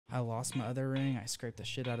I lost my other ring. I scraped the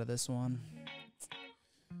shit out of this one.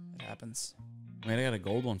 It happens. I mean, I got a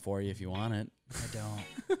gold one for you if you want it. I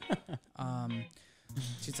don't.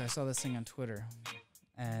 Jeez, I saw this thing on Twitter,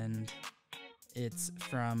 and it's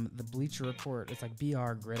from the Bleacher Report. It's like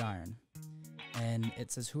BR Gridiron, and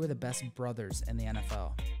it says, who are the best brothers in the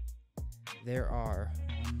NFL? There are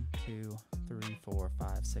 1, 2, 3, 4,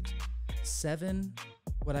 5, 6, 7.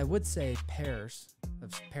 What I would say pairs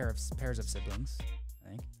of siblings. I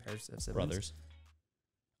think pairs of siblings. Brothers.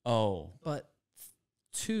 Oh. But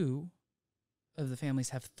 2 of the families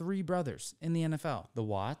have 3 brothers in the NFL. The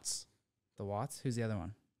Watts? The Watts? Who's the other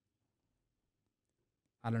one?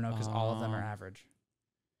 I don't know because all of them are average.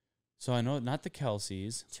 So I know not the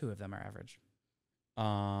Kelseys. 2 of them are average.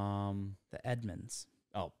 The Edmonds.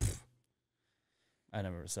 Oh, pff. I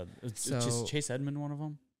never said. It's just Chase Edmond, one of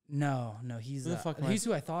them. No, he's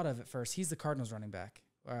who I thought of at first. He's the Cardinals running back.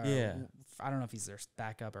 Yeah, I don't know if he's their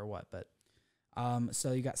backup or what, but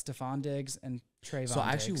so you got Stephon Diggs and Trayvon. So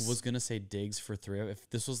I actually was gonna say Diggs for 3. If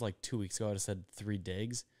this was like 2 weeks ago, I'd have said 3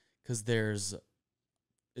 Diggs because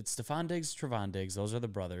it's Stephon Diggs, Trayvon Diggs. Those are the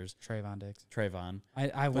brothers. Trayvon.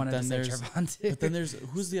 I wanted to say Trayvon Diggs. But then there's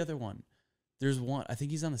who's the other one? There's one. I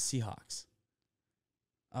think he's on the Seahawks.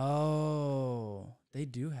 Oh, they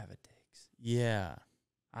do have a Diggs. Yeah.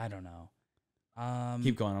 I don't know.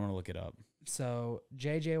 Keep going. I'm going to look it up. So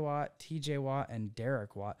J.J. Watt, T.J. Watt, and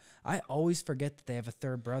Derek Watt. I always forget that they have a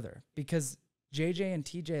third brother because J.J. and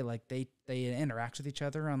T.J., like, they interact with each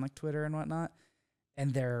other on, like, Twitter and whatnot,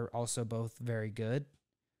 and they're also both very good.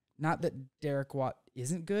 Not that Derek Watt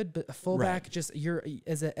isn't good, but a fullback, right. Just you're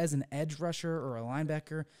as an edge rusher or a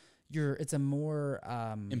linebacker, it's a more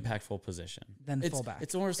impactful position than fullback.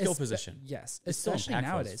 It's a more skill position. Yes, it's especially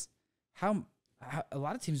nowadays. How a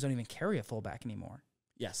lot of teams don't even carry a fullback anymore.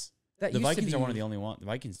 Yes, that the Vikings are one of the only ones. The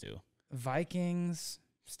Vikings do. Vikings,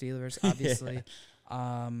 Steelers, obviously.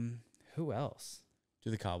 Yeah. Who else?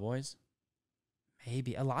 Do the Cowboys?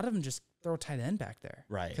 Maybe a lot of them just throw a tight end back there,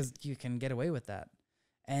 right? Because you can get away with that.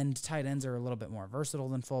 And tight ends are a little bit more versatile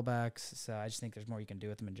than fullbacks, so I just think there's more you can do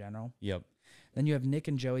with them in general. Yep. Then you have Nick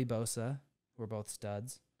and Joey Bosa, who are both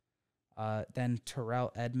studs. Then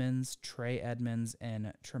Terrell Edmonds, Trey Edmonds,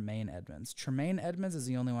 and Tremaine Edmonds. Tremaine Edmonds is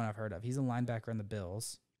the only one I've heard of. He's a linebacker on the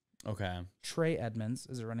Bills. Okay. Trey Edmonds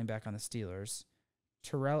is a running back on the Steelers.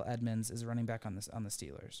 Terrell Edmonds is a running back on the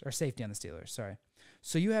Steelers, or safety on the Steelers, sorry.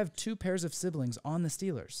 So you have 2 pairs of siblings on the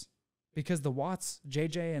Steelers because the Watts,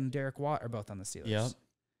 JJ and Derek Watt, are both on the Steelers. Yep.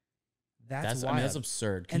 That's wild. I mean, that's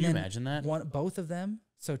absurd. Can you imagine that? Both of them,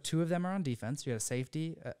 so 2 of them are on defense. You got a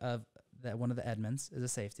safety one of the Edmonds is a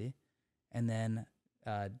safety. And then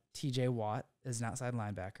TJ Watt is an outside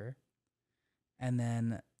linebacker. And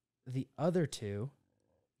then the other 2,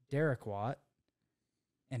 Derek Watt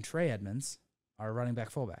and Trey Edmonds, are running back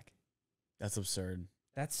fullback. That's absurd.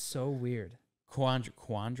 That's so weird.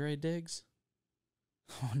 Quandre Diggs?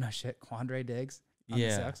 Oh, no shit. Quandre Diggs?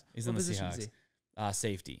 Yeah, he's on the Seahawks.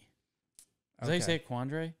 Safety. Is that how you say it,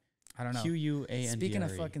 Quandre? I don't know. Q-U-A-N-D-R-E. Speaking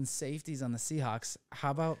of fucking safeties on the Seahawks,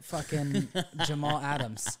 how about fucking Jamal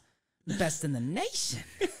Adams? Best in the nation.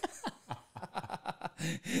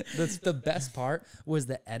 That's the best part was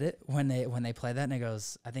the edit when they play that, and it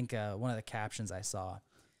goes, I think one of the captions I saw,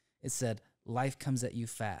 it said, "Life comes at you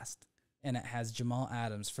fast," and it has Jamal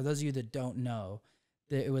Adams. For those of you that don't know,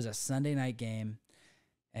 it was a Sunday night game,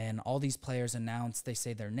 and all these players announced, they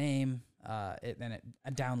say their name,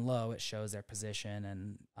 down low it shows their position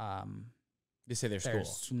and they say their school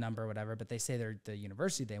number, whatever, but they say the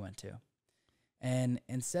university they went to. And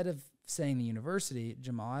instead of saying the university,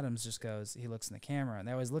 Jamal Adams just goes, he looks in the camera, and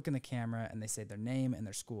they always look in the camera, and they say their name and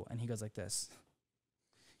their school, and he goes like this.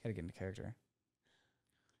 Gotta get into character.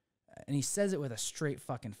 And he says it with a straight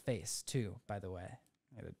fucking face, too, by the way.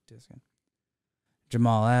 I gotta do this again.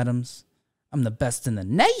 Jamal Adams, I'm the best in the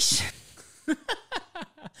nation.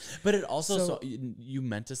 But it also, so you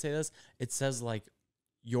meant to say this, it says, like,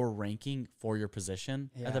 your ranking for your position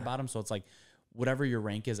at the bottom, so it's like, whatever your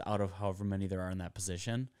rank is out of however many there are in that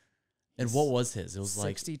position. And what was his? It was 62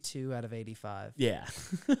 like 62 out of 85. Yeah.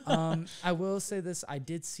 I will say this. I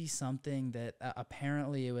did see something that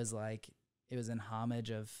apparently it was in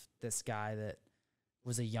homage of this guy that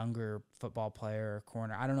was a younger football player or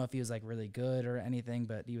corner. I don't know if he was like really good or anything,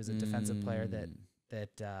 but he was a defensive player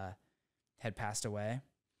that had passed away.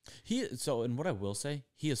 And what I will say,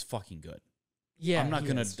 he is fucking good. Yeah, I'm not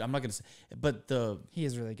gonna say, but he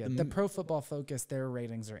is really good. The Pro Football Focus, their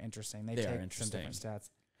ratings are interesting. They take some different stats.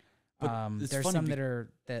 But there's some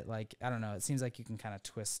that like, I don't know. It seems like you can kind of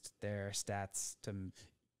twist their stats to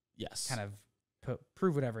kind of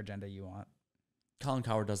prove whatever agenda you want. Colin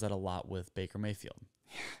Cowherd does that a lot with Baker Mayfield.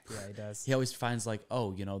 Yeah, he does. He always finds like,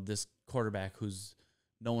 oh, this quarterback who's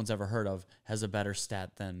no one's ever heard of has a better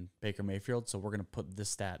stat than Baker Mayfield, so we're gonna put this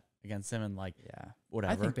stat against him and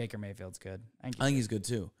whatever. I think Baker Mayfield's good. I think he's good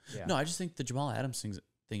too. Yeah. No, I just think the Jamal Adams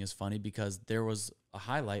thing is funny because there was a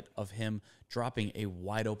highlight of him dropping a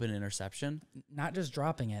wide open interception. Not just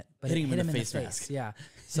dropping it, but hitting him in the face. mask. Yeah.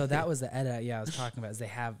 So that was the edit. Yeah, I was talking about. Is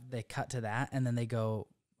they cut to that and then they go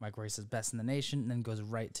like where he says best in the nation, and then goes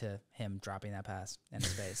right to him dropping that pass in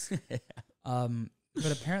his face. Yeah.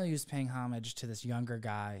 But apparently he was paying homage to this younger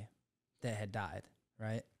guy that had died,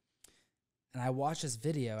 right? And I watched this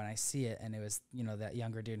video and I see it, and it was, that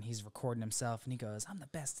younger dude, and he's recording himself, and he goes, "I'm the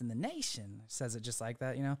best in the nation." Says it just like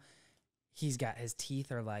that, He's got his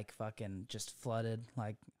teeth are like fucking just flooded.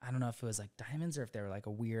 Like, I don't know if it was like diamonds or if they were like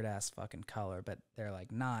a weird ass fucking color, but they're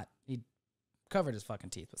like not. He covered his fucking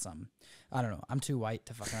teeth with something. I don't know. I'm too white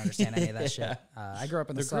to fucking understand any of that shit. I grew up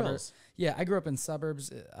in the suburbs. Grills. Yeah, I grew up in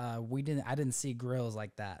suburbs. I didn't see grills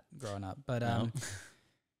like that growing up. But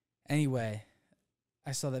anyway,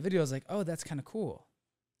 I saw that video. I was like, oh, that's kind of cool.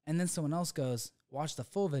 And then someone else goes, watch the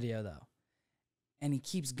full video though. And he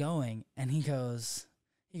keeps going, and he goes,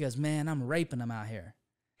 man, I'm raping him out here.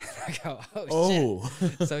 I go, oh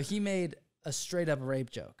shit. So he made a straight up rape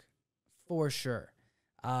joke for sure.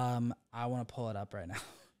 I want to pull it up right now.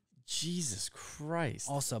 Jesus Christ.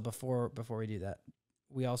 Also, before we do that,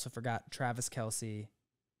 we also forgot Travis Kelce,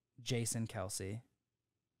 Jason Kelce.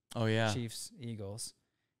 Oh, yeah. Chiefs, Eagles.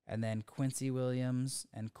 And then Quincy Williams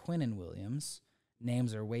and Quinnen Williams.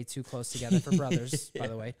 Names are way too close together for brothers, by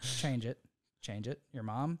the way. Change it. Your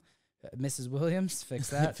mom, Mrs. Williams, fix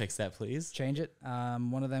that. Fix that, please. Change it.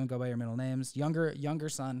 One of them, go by your middle names. Younger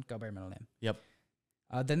son, go by your middle name. Yep.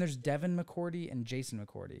 Then there's Devin McCourty and Jason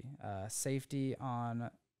McCourty. Safety on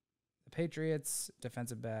the Patriots,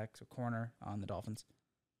 defensive back, so corner on the Dolphins.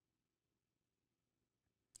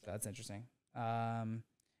 So that's interesting.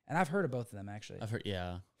 And I've heard of both of them, actually. I've heard,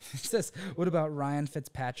 yeah. It says, what about Ryan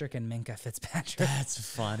Fitzpatrick and Minka Fitzpatrick? That's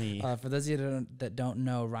funny. For those of you that don't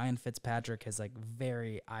know, Ryan Fitzpatrick is like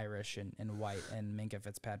very Irish and white, and Minka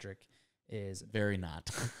Fitzpatrick is very not.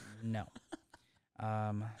 No.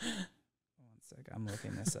 One sec, I'm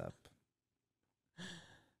looking this up.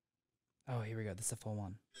 Oh, here we go. This is a full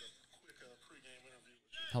one.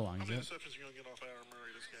 How long is it? How many interceptions you gonna get off Aaron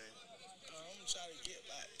Murray this game? I'm gonna try to get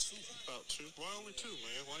like 2. About 2? Why only 2,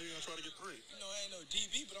 man? Why you gonna try to get 3? I ain't no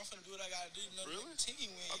DB, but I'm finna do what I gotta do. Really? The team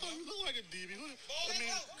win. I thought you looked like a DB. I mean,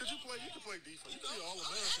 cause you can play defense. You can be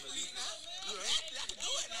All-American at defense. I can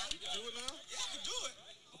do it now. You can do it now? Yeah, I can do it.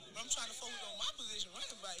 But I'm trying to focus on my position,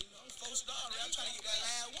 running back. I'm 4-star. I'm trying to get that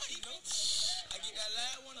last one. I get that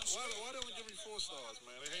last one. Why they only give you 4 stars,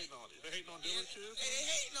 man? They hating on you. They hating on Dylan kids. They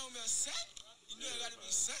hating on me, son. I gotta be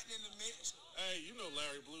something in the mix. Hey, you know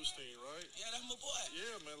Larry Bluestein, right? Yeah, that's my boy.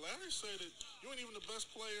 Yeah, man. Larry said that you ain't even the best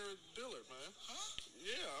player at Dillard, man. Huh?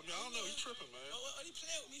 Yeah, I mean, I don't know. He tripping, man. What he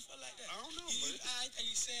playing with me for like that? I don't know, man. Are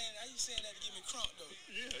you saying that to give me crunk, though?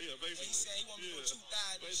 Yeah, basically. He said he want me to go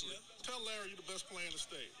 2,000 this year. Tell Larry you the best player in the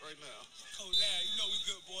state right now. Coach Larry, you know we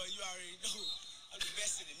good, boy. You already know. I'm the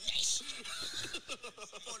best in the nation.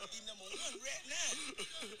 Supposed to be number 1 right now.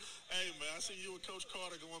 Hey, man, I see you and Coach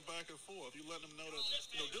Carter going back and forth. You letting them know that,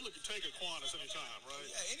 Dillard can take Aquinas anytime, right?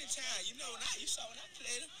 Yeah, anytime. You saw when I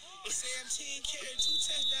played him. 17 carried 2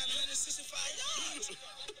 touchdowns, 165 yards.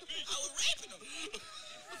 I was raping him.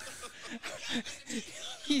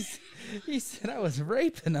 He said I was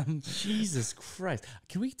raping him. Jesus Christ.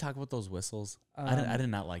 Can we talk about those whistles? I did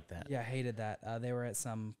not like that. Yeah, I hated that. They were at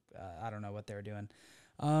some, I don't know what they were doing.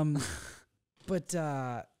 But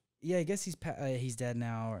yeah, I guess he's dead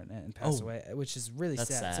now and passed away, which is really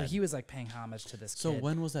sad. So he was like paying homage to this kid. So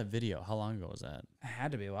when was that video? How long ago was that? It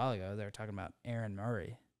had to be a while ago. They were talking about Aaron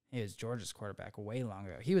Murray. He was Georgia's quarterback way long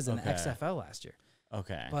ago. He was in the XFL last year.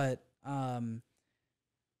 Okay. But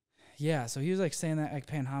yeah, so he was like saying that, like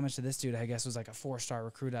paying homage to this dude, I guess was like a 4-star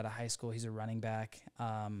recruit out of high school. He's a running back.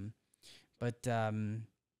 But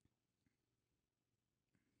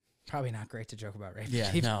probably not great to joke about raping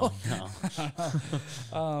people. No.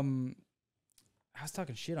 I was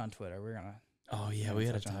talking shit on Twitter. We're gonna. Oh yeah, we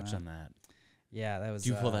got to touch on that. Yeah, that was. Do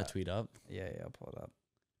you pull that tweet up? Yeah, I'll pull it up.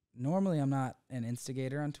 Normally, I'm not an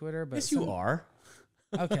instigator on Twitter, but yes, you are.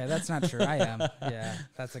 Okay, that's not true. I am. Yeah,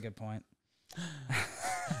 that's a good point.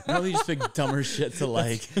 No, you just pick dumber shit to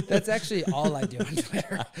like. That's actually all I do on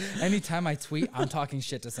Twitter. Anytime I tweet, I'm talking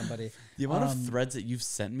shit to somebody. The amount of threads that you've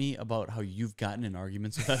sent me about how you've gotten in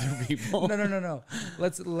arguments with other people. No.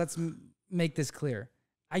 Let's make this clear.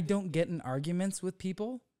 I don't get in arguments with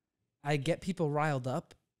people. I get people riled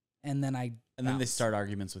up, and then then they start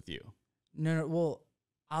arguments with you. No. Well,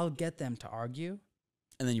 I'll get them to argue,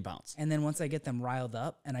 And then you bounce. And then once I get them riled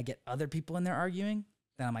up and I get other people in there arguing,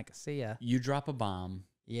 then I'm like, see ya. You drop a bomb.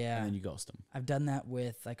 Yeah. And then you ghost them. I've done that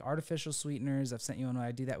with like artificial sweeteners. I've sent you one where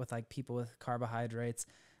I do that with like people with carbohydrates.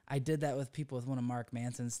 I did that with people with one of Mark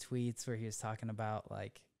Manson's tweets where he was talking about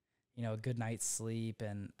like, you know, a good night's sleep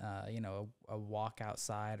and, you know, a walk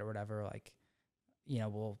outside or whatever, like, you know,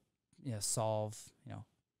 will, you know, solve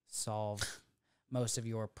most of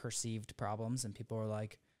your perceived problems. And people are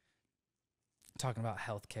like talking about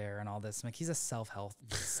healthcare and all this. I'm like, he's a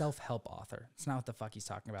self-help author. It's not what the fuck he's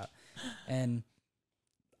talking about. And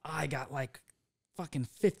I got like fucking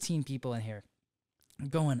 15 people in here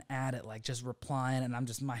going at it, like just replying. And I'm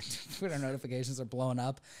just, my Twitter notifications are blowing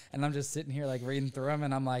up. And I'm just sitting here like reading through them.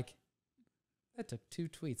 And I'm like, that took 2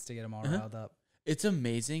 tweets to get them all riled up. It's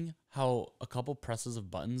amazing how a couple presses of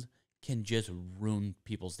buttons can just ruin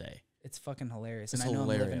people's day. It's fucking hilarious. It's and I know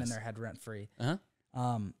hilarious. I'm living in their head rent free.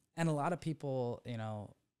 Uh-huh. And a lot of people, you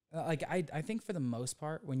know, like I think for the most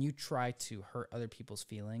part, when you try to hurt other people's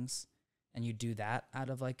feelings and you do that out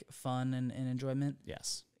of like fun and enjoyment,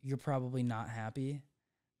 Yes. you're probably not happy.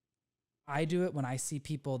 I do it when I see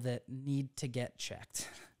people that need to get checked.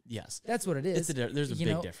 Yes. That's what it is. There's a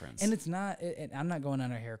big difference. And it's not, I'm not going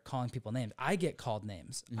under here calling people names. I get called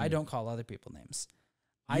names. I don't call other people names.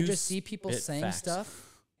 I just see people saying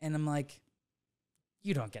stuff and I'm like,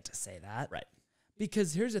 you don't get to say that. Right.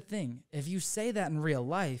 Because here's the thing. If you say that in real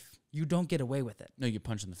life, you don't get away with it. No, you get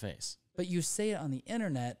punched in the face. But you say it on the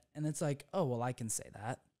internet and it's like, oh, well, I can say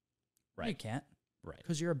that. Right. You can't. Right.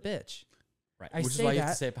 Because you're a bitch. Right. I Which is say why you have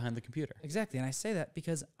that- to say it behind the computer. Exactly. And I say that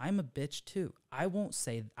because I'm a bitch too. I won't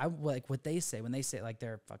say, I like what they say when they say like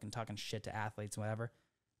they're fucking talking shit to athletes and whatever.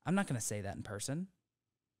 I'm not going to say that in person.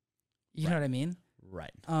 You know what I mean?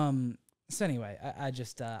 Right. So anyway, I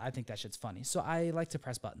just, I think that shit's funny. So I like to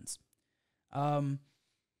press buttons.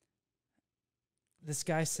 This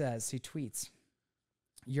guy says, he tweets,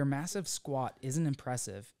 your massive squat isn't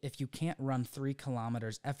impressive if you can't run 3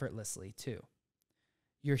 kilometers effortlessly too.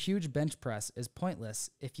 Your huge bench press is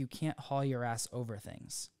pointless if you can't haul your ass over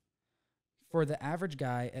things. For the average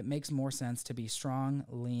guy, it makes more sense to be strong,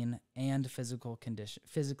 lean, and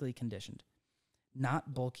physically conditioned,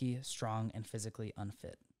 not bulky, strong, and physically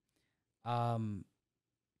unfit.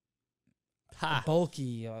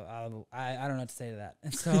 Bulky, I don't know what to say to that.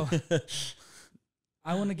 And so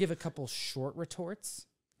I want to give a couple short retorts,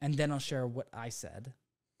 and then I'll share what I said,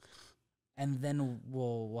 and then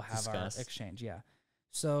we'll have Discuss. our exchange. Yeah.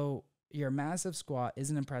 So your massive squat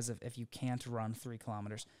isn't impressive if you can't run 3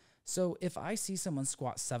 kilometers. So if I see someone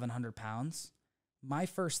squat 700 pounds, my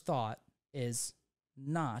first thought is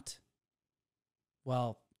not,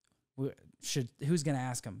 well, who's going to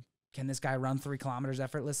ask him? Can this guy run 3 kilometers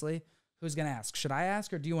effortlessly? Who's going to ask? Should I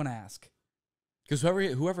ask or do you want to ask? Because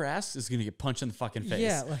whoever asks is going to get punched in the fucking face.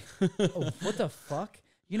 Yeah. Like, oh, what the fuck?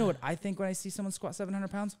 You know what I think when I see someone squat 700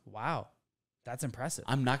 pounds? Wow. That's impressive.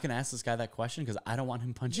 I'm not going to ask this guy that question because I don't want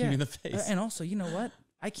him punching me in the face. And also, you know what?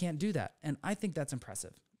 I can't do that. And I think that's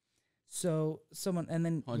impressive. So someone, and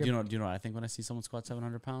then do you know what I think when I see someone squat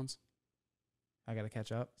 700 pounds? I got to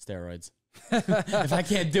catch up. Steroids. If I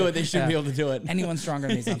can't do it, they shouldn't be able to do it. Anyone stronger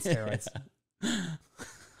than me's on steroids.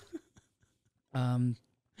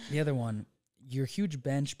 The other one, your huge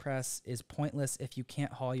bench press is pointless if you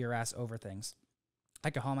can't haul your ass over things. I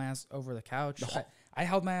could haul my ass over the couch. I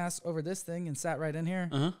held my ass over this thing and sat right in here.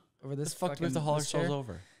 Over this fuck do we have to haul this ourselves chair.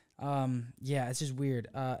 over? Yeah, it's just weird.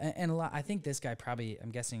 And a lot. I think this guy probably. I'm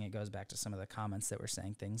guessing it goes back to some of the comments that were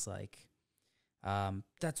saying things like,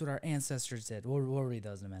 "That's what our ancestors did." We'll read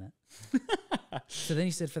those in a minute. So then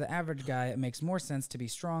he said, for the average guy, it makes more sense to be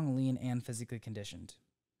strong, lean, and physically conditioned.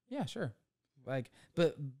 Yeah, sure. Like,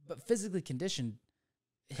 but physically conditioned.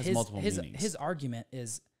 Has multiple meanings. His argument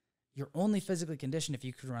is, you're only physically conditioned if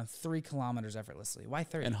you could run 3 kilometers effortlessly. Why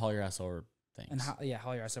 30? And haul your ass over things. And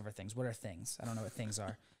haul your ass over things. What are things? I don't know what things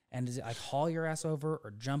are. And is it like haul your ass over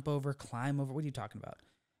or jump over, climb over? What are you talking about?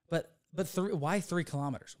 But why 3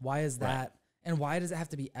 kilometers? Why is that? Right. And why does it have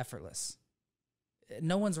to be effortless?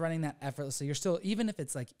 No one's running that effortlessly. You're still, even if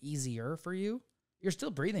it's like easier for you, you're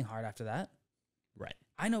still breathing hard after that. Right.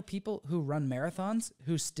 I know people who run marathons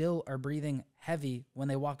who still are breathing heavy when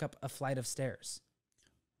they walk up a flight of stairs.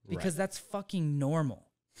 Because that's fucking normal.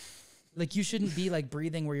 Like, you shouldn't be like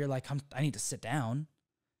breathing where you're like, I need to sit down.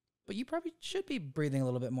 But you probably should be breathing a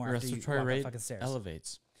little bit more Your after you walk up fucking stairs.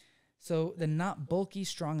 Elevates. So the not bulky,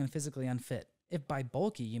 strong, and physically unfit. If by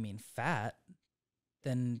bulky you mean fat,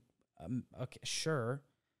 then okay, sure.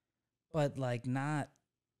 But like not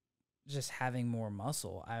just having more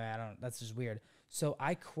muscle. I don't, that's just weird. So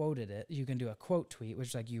I quoted it. You can do a quote tweet, which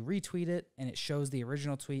is like you retweet it and it shows the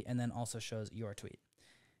original tweet and then also shows your tweet.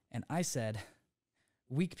 And I said,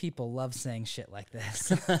 weak people love saying shit like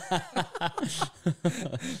this.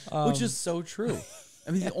 Which is so true.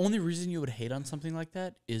 I mean, the only reason you would hate on something like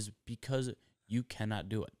that is because you cannot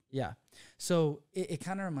do it. Yeah. So it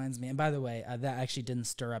kind of reminds me, and by the way, that actually didn't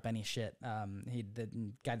stir up any shit. Guy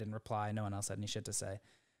didn't reply. No one else had any shit to say.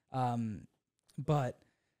 But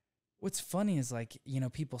what's funny is like,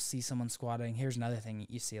 people see someone squatting. Here's another thing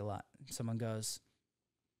you see a lot. Someone goes,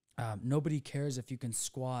 nobody cares if you can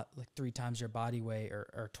squat like 3 times your body weight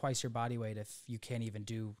or twice your body weight if you can't even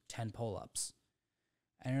do 10 pull-ups.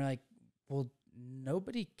 And you're like, well,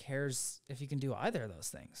 nobody cares if you can do either of those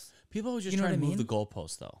things. People always just try to move the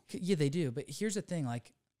goalpost, though. Yeah, they do. But here's the thing,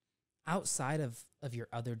 like, outside of your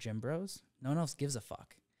other gym bros, no one else gives a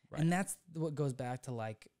fuck. Right. And that's what goes back to,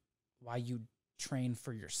 like, why you train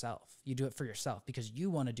for yourself. You do it for yourself because you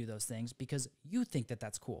want to do those things because you think that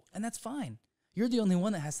that's cool. And that's fine. You're the only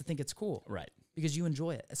one that has to think it's cool. Right. Because you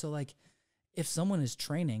enjoy it. So, like, if someone is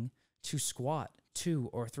training to squat 2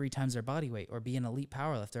 or 3 times their body weight or be an elite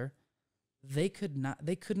powerlifter, they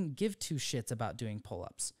couldn't give 2 shits about doing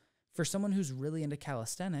pull-ups. For someone who's really into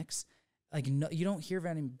calisthenics, like, no, you don't hear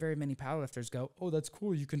very many powerlifters go, oh, that's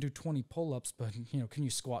cool, you can do 20 pull-ups, but can you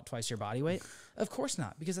squat twice your body weight? Of course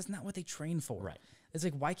not, because that's not what they train for. Right. It's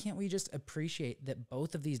like, why can't we just appreciate that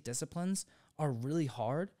both of these disciplines are really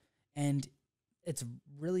hard, and it's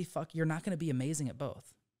really you're not going to be amazing at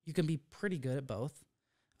both. You can be pretty good at both,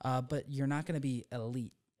 but you're not going to be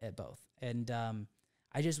elite at both. And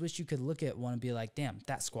I just wish you could look at one and be like, damn,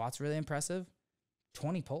 that squat's really impressive.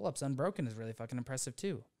 20 pull-ups unbroken is really fucking impressive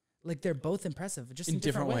too. Like, they're both impressive, just in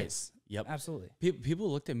different ways. Yep. Absolutely.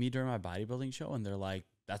 People looked at me during my bodybuilding show and they're like,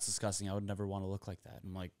 that's disgusting. I would never want to look like that. And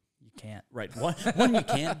I'm like, you can't. Right. One, you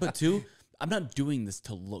can't, but 2, I'm not doing this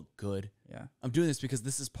to look good. Yeah. I'm doing this because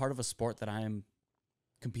this is part of a sport that I am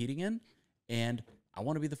competing in, and I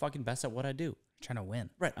want to be the fucking best at what I do. Trying to win.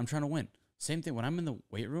 Right. I'm trying to win. Same thing when I'm in the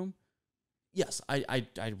weight room. Yes, I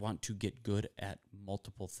want to get good at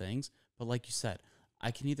multiple things, but like you said,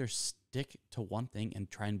 I can either stick to one thing and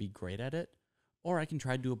try and be great at it, or I can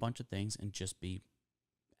try to do a bunch of things and just be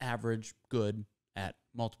average, good at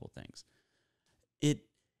multiple things.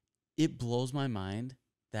 It blows my mind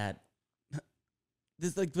that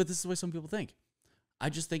this is the way some people think. I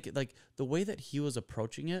just think like the way that he was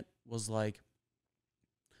approaching it was like,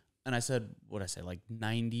 and I said, what I say, like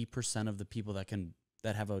 90% of the people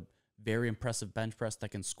that have a very impressive bench press that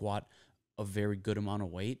can squat a very good amount of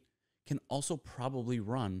weight can also probably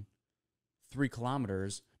run 3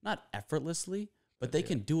 kilometers, not effortlessly, but they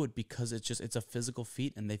can do it because it's a physical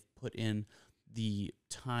feat and they've put in the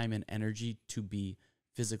time and energy to be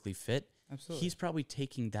physically fit. Absolutely. He's probably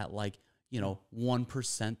taking that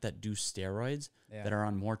 1% that do steroids that are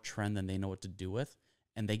on more trend than they know what to do with,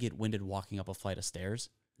 and they get winded walking up a flight of stairs.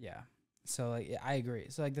 Yeah. So like, I agree.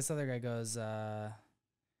 So like this other guy goes,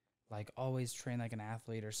 like always train like an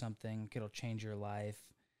athlete or something. It'll change your life.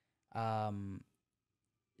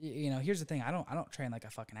 Here's the thing. I don't train like a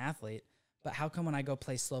fucking athlete, but how come when I go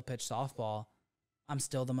play slow pitch softball, I'm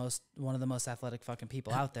still one of the most athletic fucking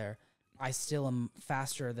people out there. I still am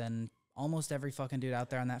faster than almost every fucking dude out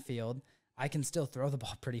there on that field. I can still throw the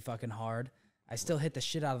ball pretty fucking hard. I still hit the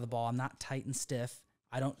shit out of the ball. I'm not tight and stiff.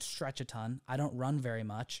 I don't stretch a ton. I don't run very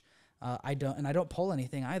much. I don't pull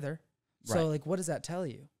anything either. So Right. like, what does that tell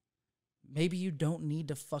you? Maybe you don't need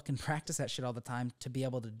to fucking practice that shit all the time to be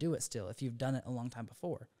able to do it still if you've done it a long time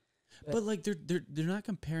before. But like they're not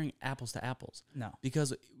comparing apples to apples. No.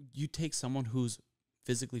 Because you take someone who's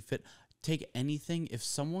physically fit, take anything. If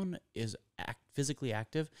someone is physically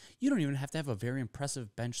active, you don't even have to have a very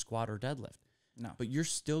impressive bench squat or deadlift. No. But you're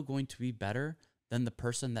still going to be better than the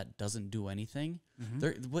person that doesn't do anything.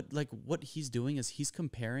 Mm-hmm. What he's doing is he's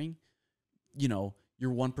comparing,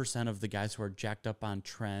 your 1% of the guys who are jacked up on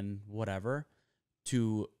trend, whatever,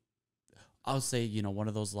 to, I'll say, one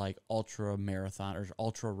of those like ultra marathon or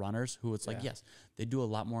ultra runners who it's like, yes, they do a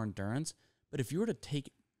lot more endurance. But if you were to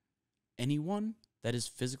take anyone that is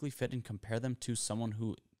physically fit and compare them to someone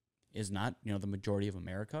who is not, the majority of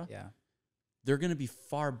America, they're going to be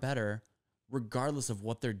far better regardless of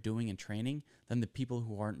what they're doing in training than the people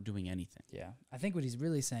who aren't doing anything. Yeah. I think what he's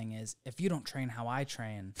really saying is, if you don't train how I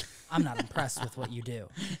train, I'm not impressed with what you do.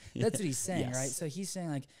 That's what he's saying, Yes. right? So he's saying,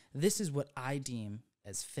 like, this is what I deem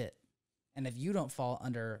as fit. And if you don't fall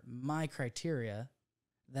under my criteria,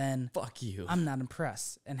 then Fuck you. I'm not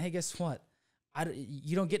impressed. And hey, guess what?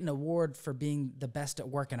 You don't get an award for being the best at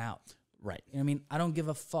working out. Right. You know what I mean? I don't give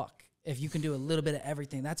a fuck. If you can do a little bit of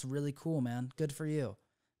everything, that's really cool, man. Good for you.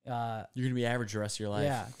 You're going to be average the rest of your life.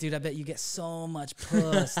 Yeah, dude, I bet you get so much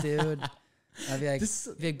puss, dude. I'd be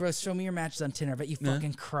like, bro, show me your matches on Tinder. I bet you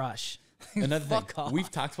fucking crush. Another thing, Fuck off.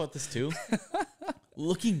 we've talked about this too.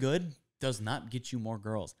 Looking good does not get you more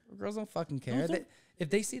girls. Girls don't fucking care. If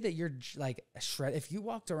they see that you're like a shred, if you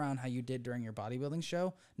walked around how you did during your bodybuilding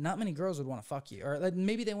show, not many girls would want to fuck you. Or like,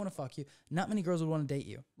 maybe they want to fuck you. Not many girls would want to date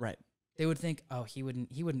you. Right. They would think, oh, he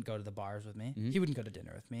wouldn't go to the bars with me. He wouldn't go to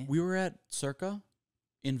dinner with me. We were at Circa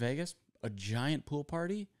in Vegas, a giant pool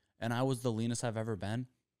party, and I was the leanest I've ever been.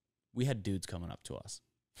 We had dudes coming up to us.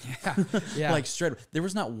 Yeah. Like straight. There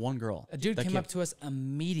was not one girl. A dude came up to us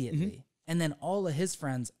immediately, and then all of his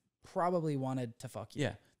friends probably wanted to fuck you.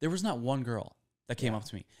 Yeah. There was not one girl that came up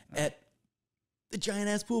to me at the giant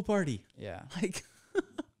ass pool party. Yeah. Like,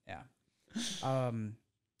 yeah.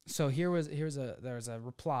 So there was a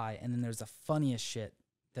reply, and then there's the funniest shit.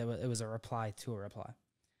 It was a reply to a reply.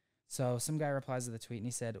 So some guy replies to the tweet, and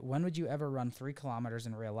he said, "When would you ever run 3 kilometers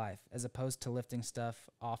in real life, as opposed to lifting stuff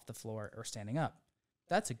off the floor or standing up?"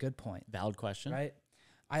 That's a good point. valid question. Right?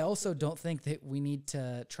 I also don't think that we need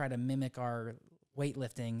to try to mimic our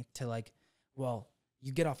weightlifting to like, well,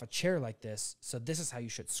 you get off a chair like this, so this is how you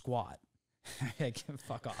should squat. Like,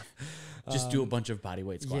 fuck off. Just do a bunch of body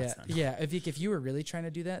weight squats then. Yeah. If you were really trying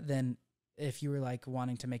to do that, then if you were like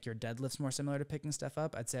wanting to make your deadlifts more similar to picking stuff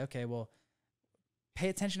up, I'd say, okay, well, pay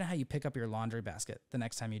attention to how you pick up your laundry basket the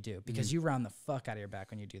next time you do, because you round the fuck out of your back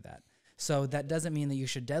when you do that. So that doesn't mean that you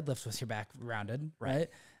should deadlift with your back rounded, right?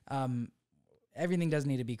 Everything doesn't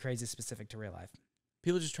need to be crazy specific to real life.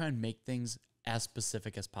 People just try and make things as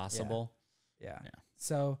specific as possible. Yeah.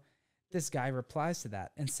 So this guy replies to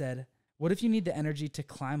that and said, "What if you need the energy to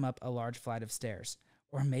climb up a large flight of stairs,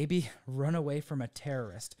 or maybe run away from a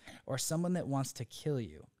terrorist or someone that wants to kill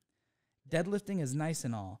you? Deadlifting is nice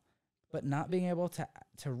and all, but not being able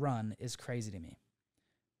to run is crazy to me.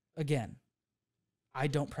 Again, I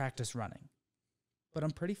don't practice running, but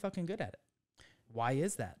I'm pretty fucking good at it. Why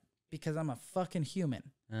is that? Because I'm a fucking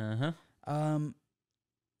human."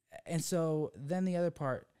 And so then the other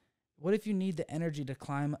part, what if you need the energy to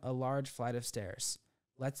climb a large flight of stairs?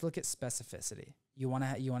 Let's look at specificity. You want to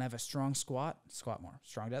have a strong squat more.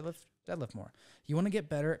 Strong deadlift more. You want to get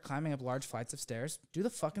better at climbing up large flights of stairs? Do the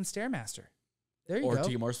fucking Stairmaster. There you go. Or to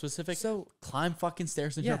get more specific, so climb fucking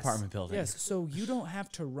stairs in your apartment building. Yes, so you don't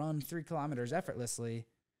have to run 3 kilometers effortlessly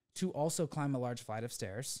to also climb a large flight of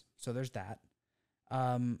stairs. So there's that,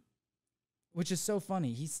 which is so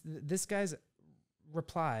funny. This guy's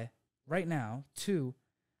reply right now to,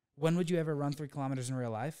 "When would you ever run 3 kilometers in real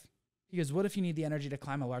life?" He goes, "What if you need the energy to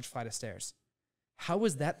climb a large flight of stairs?" How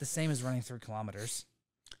is that the same as running 3 kilometers?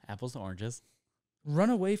 Apples to oranges. Run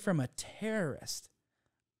away from a terrorist.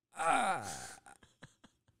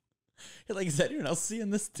 You're like, is anyone else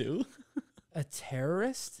seeing this too? A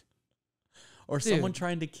terrorist? Or Dude. someone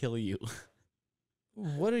trying to kill you?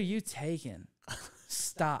 What are you taking?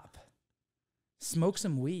 Stop. Smoke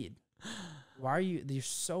some weed. Why are you're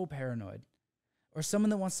so paranoid? Or someone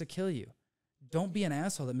that wants to kill you. Don't be an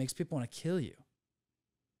asshole that makes people want to kill you.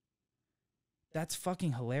 That's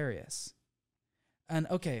fucking hilarious. And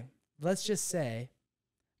okay, let's just say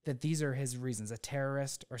that these are his reasons: a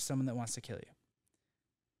terrorist or someone that wants to kill you.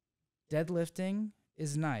 Deadlifting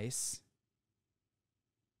is nice,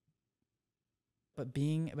 but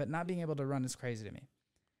not being able to run is crazy to me.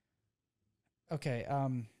 Okay,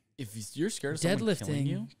 If you're scared of someone killing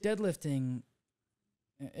you, deadlifting,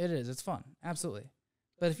 it is. It's fun, absolutely.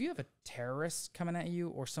 But if you have a terrorist coming at you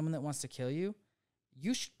or someone that wants to kill you,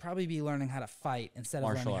 you should probably be learning how to fight instead of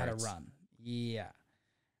Martial learning arts. how to run. Yeah.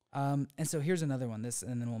 And so here's another one.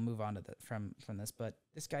 And then we'll move on to from this. But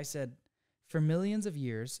this guy said, "For millions of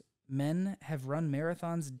years, men have run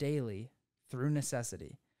marathons daily through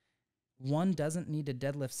necessity. One doesn't need to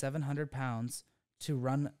deadlift 700 pounds to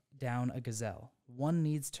run down a gazelle. One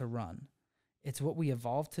needs to run. It's what we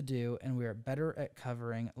evolved to do, and we are better at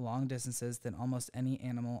covering long distances than almost any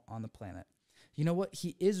animal on the planet." You know what?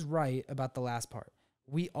 He is right about the last part.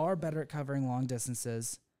 We are better at covering long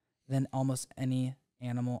distances than almost any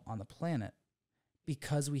animal on the planet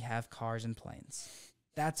because we have cars and planes.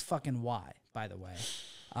 That's fucking why, by the way.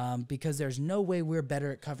 Because there's no way we're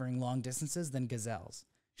better at covering long distances than gazelles.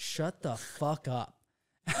 Shut the fuck up.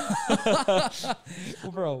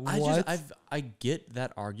 Bro, what? I get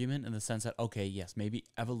that argument in the sense that, okay, yes, maybe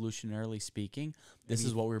evolutionarily speaking, this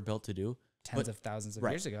is what we were built to do. Tens of thousands of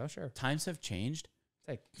years ago, sure. Times have changed. It's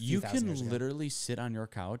like a few You thousand can years ago. literally sit on your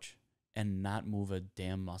couch and not move a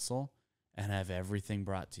damn muscle and have everything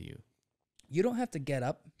brought to you. You don't have to get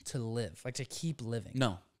up to live, like to keep living.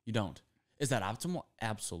 No, you don't. Is that optimal?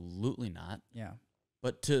 Absolutely not. Yeah.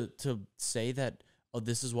 But to say that, oh,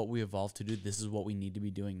 this is what we evolved to do, this is what we need to be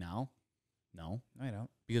doing now, No, No, you don't.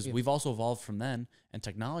 because we've also evolved from then, and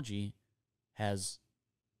technology has,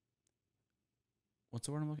 what's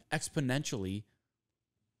the word I'm looking? Exponentially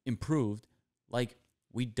improved. Like,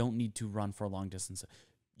 we don't need to run for a long distance.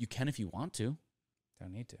 You can if you want to.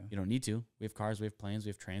 Don't need to. You don't need to. We have cars, we have planes, we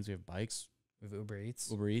have trains, we have bikes. We have Uber Eats.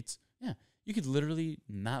 Uber Eats. Yeah. You could literally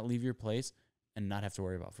not leave your place and not have to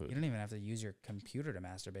worry about food. You don't even have to use your computer to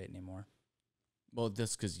masturbate anymore. Well,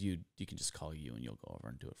 that's because you can just call you and you'll go over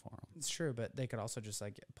and do it for them. It's true, but they could also just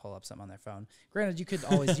like pull up something on their phone. Granted, you could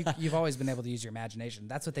always you've always been able to use your imagination.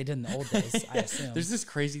 That's what they did in the old days, I assume. There's this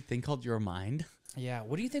crazy thing called your mind. Yeah.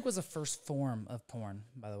 What do you think was the first form of porn?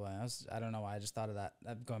 By the way, I don't know why I just thought of that.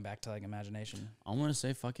 Going back to like imagination. I want to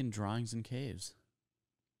say fucking drawings in caves.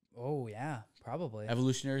 Oh yeah, probably.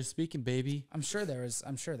 Evolutionary speaking, baby. I'm sure there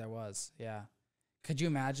was. Yeah. Could you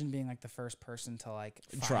imagine being like the first person to like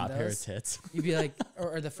find Draw a pair of those? tits. You'd be like,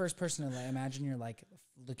 or the first person to like, imagine you're like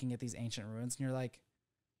looking at these ancient ruins and you're like,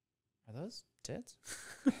 are those tits?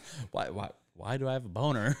 Why do I have a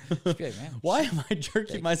boner? You'd be like, man, Why am I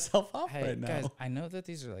jerking Like, myself off hey right now? guys, I know that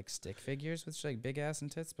these are like stick figures with like big ass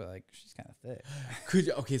and tits, but like she's kind of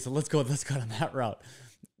thick. Okay, so let's go down that route.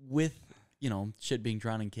 With, shit being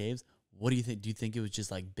drawn in caves, what do you think? Do you think it was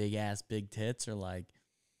just like big ass, big tits, or like?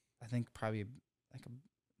 I think probably like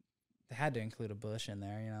they had to include a bush in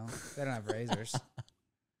there. They don't have razors.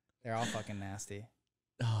 They're all fucking nasty.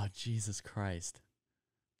 Oh, Jesus Christ.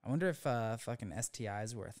 I wonder if fucking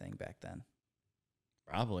STIs were a thing back then.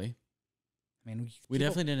 Probably. I mean, We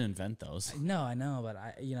definitely didn't invent those. No, I know, but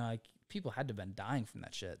like people had to have been dying from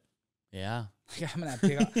that shit. Yeah. I'm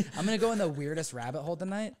gonna go in the weirdest rabbit hole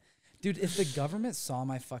tonight, dude. If the government saw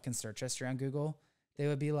my fucking search history on Google, they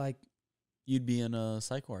would be like, You'd be in a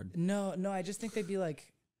psych ward. no. I just think they'd be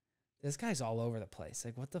like, this guy's all over the place.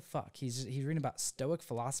 Like, what the fuck? He's reading about Stoic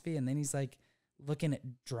philosophy, and then he's like looking at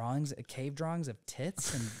cave drawings of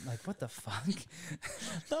tits, and like, what the fuck?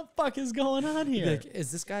 The fuck is going on here? Like,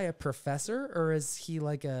 is this guy a professor, or is he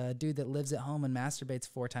like a dude that lives at home and masturbates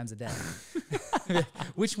 4 times a day?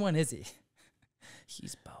 Which one is he?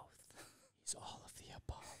 He's both. He's all of the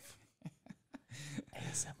above.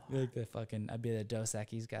 ASMR. Like the fucking, I'd be the Dos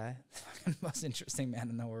Equis guy, fucking most interesting man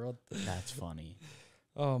in the world. That's funny.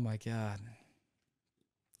 Oh my god.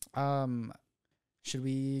 Should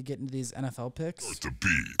we get into these NFL picks? Is the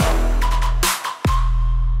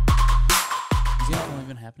NFL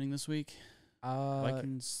even happening this week?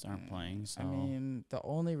 Vikings aren't playing, so I mean, the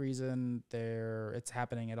only reason it's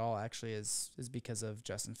happening at all actually is because of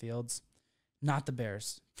Justin Fields, not the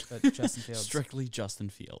Bears, but Justin Fields. Strictly Justin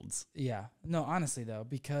Fields. Yeah. No, honestly though,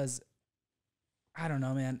 because I don't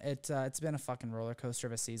know, man. It's been a fucking roller coaster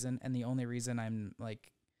of a season, and the only reason I'm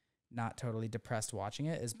like not totally depressed watching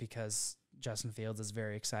it is because Justin Fields is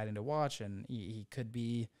very exciting to watch, and he could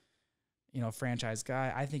be, franchise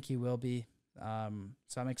guy. I think he will be.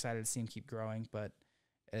 So I'm excited to see him keep growing, but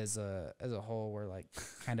as a whole, we're like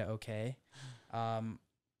kind of okay. Have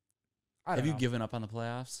you given up on the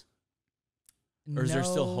playoffs? Or is there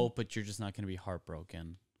still hope, but you're just not going to be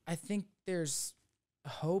heartbroken? I think there's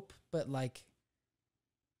hope, but like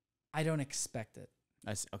I don't expect it.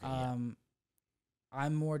 I see. Okay. Yeah.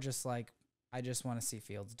 I'm more just like I just want to see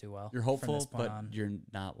Fields do well. You're hopeful, but you're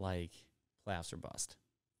not like playoffs or bust.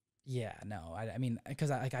 Yeah, no. I mean,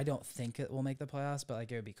 because I don't think it will make the playoffs, but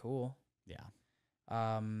like it would be cool.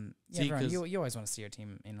 Yeah. See, you always want to see your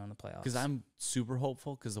team in on the playoffs. Because I'm super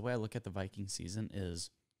hopeful. Because the way I look at the Viking season is,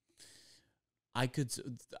 I could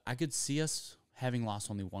see us having lost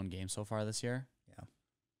only one game so far this year. Yeah.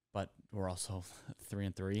 But we're also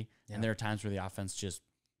 3-3, Yeah. and there are times where the offense just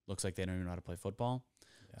looks like they don't even know how to play football.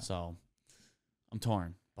 Yeah. So I'm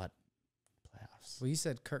torn, but playoffs. Well, you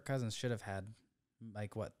said Kirk Cousins should have had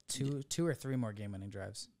like what two or three more game-winning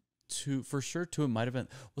drives. Two for sure. Two it might have been.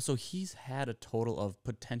 Well, so he's had a total of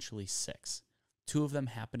potentially 6. 2 of them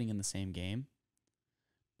happening in the same game.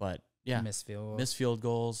 But yeah, Missed field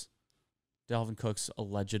goals. Dalvin Cook's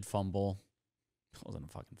alleged fumble. It wasn't a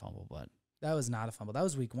fucking fumble, but that was not a fumble. That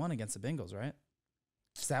was week 1 against the Bengals, right?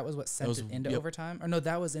 So that was what sent was- it into yep. overtime. Or no,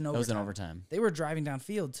 that was in overtime. that was in overtime. They were driving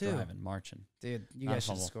downfield too. Driving, marching. Dude, you Not a guys should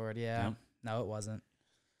have fumble. scored. Yeah. Yep. No, it wasn't.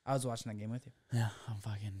 I was watching that game with you. Yeah, I'm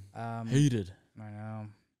fucking Hated. hated. I know.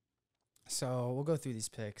 So we'll go through these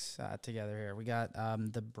picks together here. We got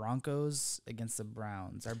the Broncos against the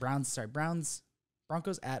Browns. Broncos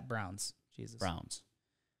at Browns. Jesus. Browns.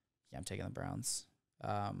 Yeah, I'm taking the Browns.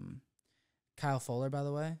 Kyle Fuller, by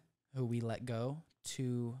the way, who we let go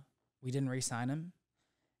we didn't re-sign him.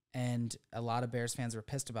 And a lot of Bears fans were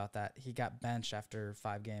pissed about that. He got benched after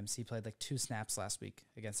 5 games. He played like 2 snaps last week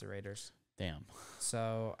against the Raiders. Damn.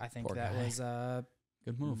 So I think Poor that guy. was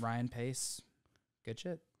Good move. Ryan Pace, good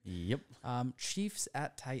shit. Yep. Chiefs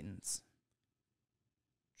at Titans.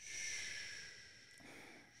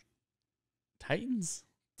 Titans.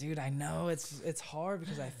 Dude, I know it's hard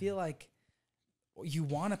because I feel like you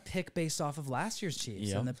want to pick based off of last year's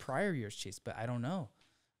Chiefs and the prior year's Chiefs, but I don't know.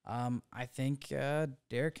 I think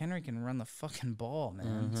Derrick Henry can run the fucking ball,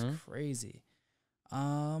 man. It's crazy. Dude,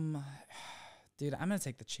 I'm gonna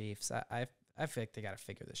take the Chiefs. I feel like they gotta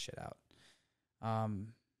figure this shit out.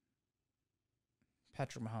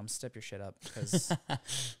 Patrick Mahomes, step your shit up because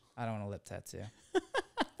I don't want a lip tattoo.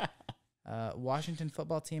 Washington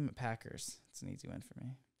football team at Packers. It's an easy win for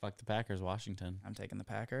me. Fuck the Packers, Washington. I'm taking the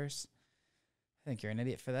Packers. I think you're an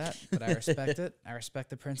idiot for that, but I respect it. I respect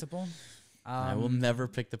the principle. I will never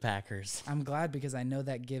pick the Packers. I'm glad because I know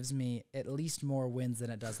that gives me at least more wins than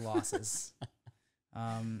it does losses.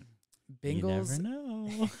 Bengals. You never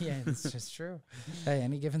know. Yeah, it's just true. Hey,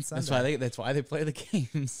 any given Sunday. That's why they play the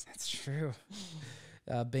games. That's true.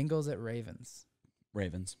 Bengals at Ravens.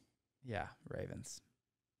 Ravens. Yeah, Ravens.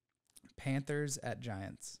 Panthers at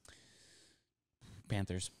Giants.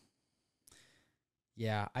 Panthers.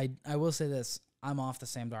 Yeah, I will say this. I'm off the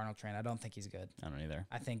Sam Darnold train. I don't think he's good. I don't either.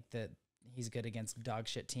 I think that he's good against dog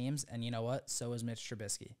shit teams, and you know what? So is Mitch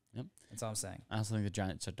Trubisky. Yep. That's all I'm saying. I also think the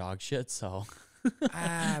Giants are dog shit, so.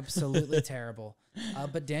 Absolutely terrible.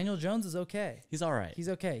 But Daniel Jones is okay. He's all right. He's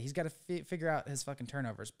okay. He's got to figure out his fucking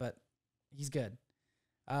turnovers, but he's good.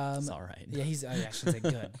 He's all right. Yeah, I should say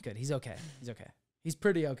good. Good. He's okay. He's okay. He's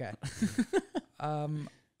pretty okay.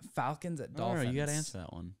 Falcons at Dolphins. No, you got to answer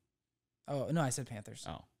that one. Oh, no, I said Panthers.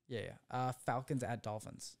 Oh. Yeah. Falcons at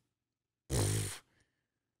Dolphins.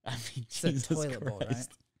 I mean, It's a Jesus toilet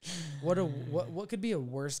Christ. bowl, right? What could be a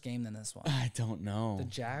worse game than this one? I don't know. The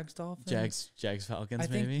Jags Dolphins? Jags Falcons, I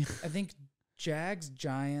think, maybe? I think Jags,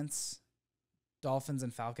 Giants, Dolphins,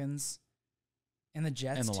 and Falcons. And the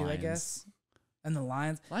Jets, And the too, I Lions. guess. And the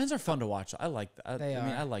Lions. Lions are fun to watch. I like that. They I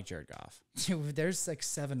mean, are. I like Jared Goff. Dude, there's like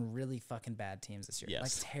 7 really fucking bad teams this year. Yes.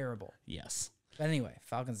 Like terrible. Yes. But anyway,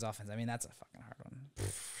 Falcons, Dolphins. I mean, that's a fucking hard one.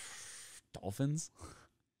 Dolphins?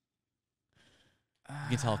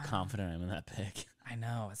 You can tell how confident I am in that pick. I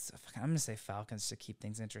know. I'm going to say Falcons to keep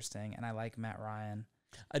things interesting. And I like Matt Ryan.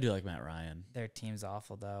 I do like Matt Ryan. Their team's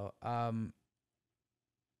awful, though. Have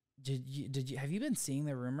you been seeing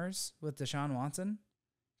the rumors with Deshaun Watson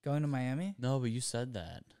going to Miami? No, but you said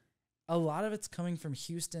that. A lot of it's coming from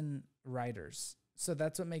Houston writers. So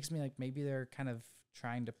that's what makes me like maybe they're kind of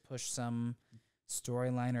trying to push some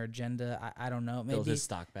storyline or agenda. I don't know. Build his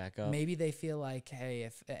stock back up. Maybe they feel like, hey,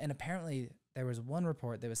 and apparently there was one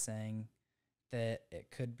report that was saying that it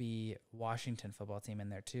could be Washington football team in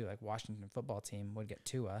there too. Like Washington football team would get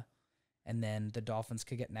Tua, and then the Dolphins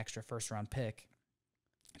could get an extra first-round pick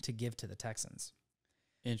to give to the Texans.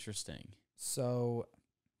 Interesting. So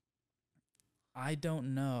I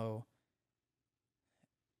don't know.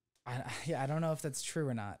 I don't know if that's true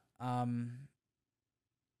or not.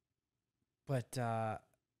 But I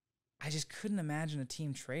just couldn't imagine a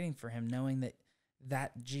team trading for him knowing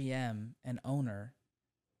that GM and owner,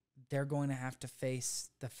 they're going to have to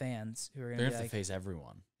face the fans who are going to have to face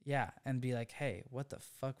everyone. Yeah, and be like, hey, what the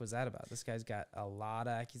fuck was that about? This guy's got a lot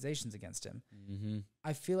of accusations against him. Mm-hmm.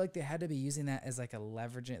 I feel like they had to be using that as like a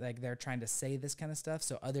leveraging, like they're trying to say this kind of stuff.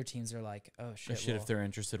 So other teams are like, oh shit. If they're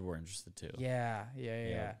interested, we're interested too. Yeah.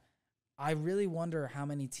 I really wonder how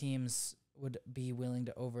many teams would be willing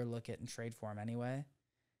to overlook it and trade for him anyway.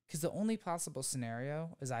 Because the only possible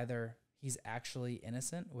scenario is either he's actually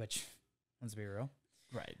innocent, which, let's be real.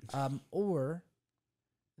 Right. Or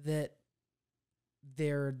that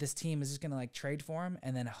this team is just going to like trade for him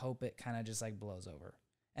and then hope it kind of just like blows over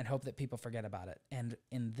and hope that people forget about it. And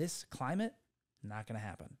in this climate, not going to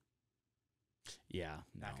happen. Yeah.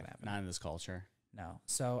 Not going to happen. Not in this culture. No.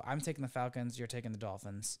 So I'm taking the Falcons. You're taking the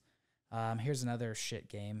Dolphins. Here's another shit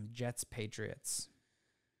game. Jets, Patriots.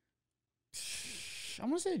 I'm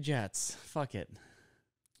going to say Jets. Fuck it.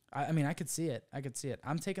 I mean, I could see it.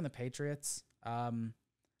 I'm taking the Patriots. I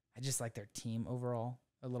just like their team overall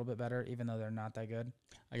a little bit better, even though they're not that good.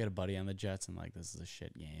 I got a buddy on the Jets, and like, this is a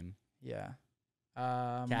shit game. Yeah.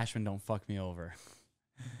 Cashman, don't fuck me over.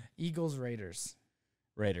 Eagles, Raiders.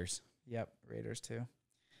 Raiders. Yep, Raiders too.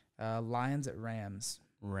 Lions at Rams.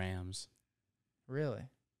 Rams. Really?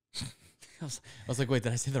 I was like, wait,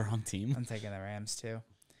 did I say the wrong team? I'm taking the Rams too.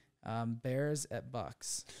 Bears at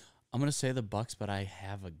Bucks. I'm going to say the Bucks, but I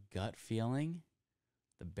have a gut feeling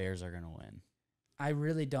the Bears are going to win. I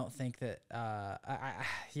really don't think that.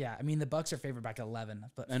 I mean, the Bucks are favored by 11,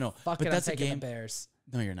 but I know. Fuck but it, that's I'm a taking game. the Bears.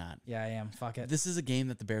 No, you're not. Yeah, I am. Fuck it. This is a game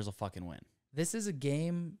that the Bears will fucking win. This is a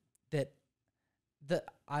game that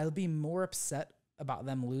I'll be more upset about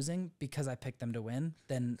them losing because I picked them to win,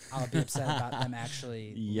 then I'll be upset about them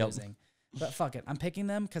actually losing. But fuck it. I'm picking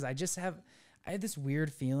them because I had this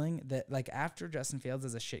weird feeling that, like, after Justin Fields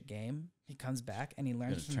has a shit game, he comes back and he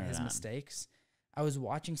learns from his mistakes. I was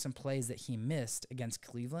watching some plays that he missed against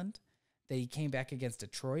Cleveland that he came back against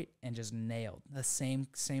Detroit and just nailed the same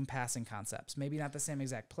passing concepts. Maybe not the same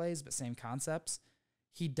exact plays, but same concepts.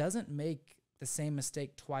 He doesn't make the same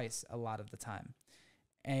mistake twice a lot of the time.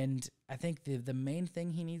 And I think the main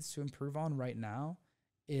thing he needs to improve on right now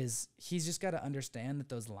is he's just got to understand that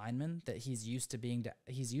those linemen that he's used to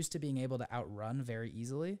being able to outrun very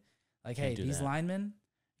easily. Like, hey, these linemen,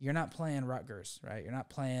 you're not playing Rutgers, right? You're not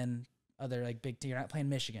playing other like big team. You're not playing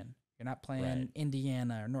Michigan. You're not playing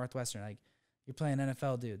Indiana or Northwestern. Like, you're playing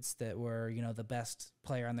NFL dudes that were, you know, the best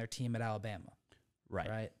player on their team at Alabama.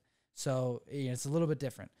 Right. So it's a little bit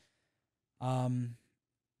different.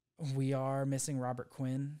 We are missing Robert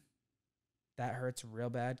Quinn. That hurts real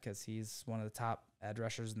bad because he's one of the top edge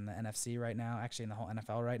rushers in the NFC right now, actually in the whole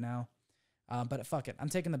NFL right now. But fuck it. I'm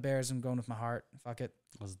taking the Bears. I'm going with my heart. Fuck it.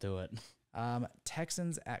 Let's do it.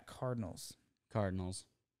 Texans at Cardinals. Cardinals.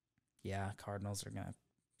 Yeah, Cardinals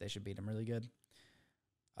they should beat them really good.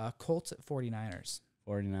 Colts at 49ers.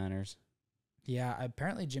 49ers. Yeah,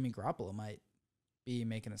 apparently Jimmy Garoppolo might be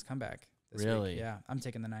making his comeback this Really? week. Yeah, I'm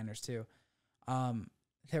taking the Niners too.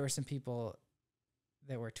 There were some people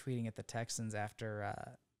that were tweeting at the Texans after,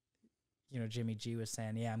 Jimmy G was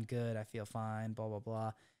saying, yeah, I'm good. I feel fine, blah, blah,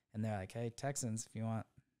 blah. And they're like, hey, Texans, if you want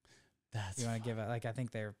to give it, like, I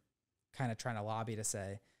think they're kind of trying to lobby to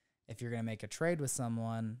say, if you're going to make a trade with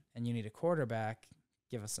someone and you need a quarterback,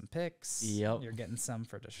 give us some picks. Yep. You're getting some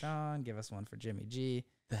for Deshaun. Give us one for Jimmy G.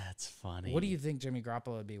 That's funny. What do you think Jimmy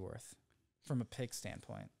Garoppolo would be worth from a pick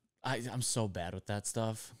standpoint? I'm so bad with that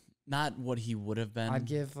stuff. Not what he would have been. I'd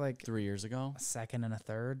give like 3 years ago. a second and a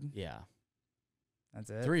third. Yeah. That's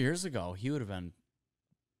it. 3 years ago, he would have been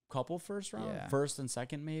couple first round, first and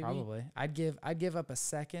second maybe. Probably. I'd give up a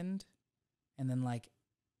second, and then like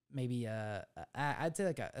maybe I'd say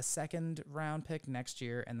like a second round pick next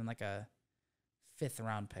year, and then like a fifth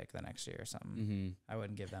round pick the next year or something. Mm-hmm. I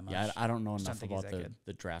wouldn't give that much. Yeah, I don't know Just enough don't think about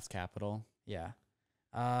the draft capital. Yeah.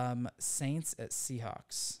 Saints at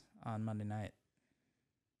Seahawks on Monday night.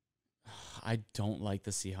 I don't like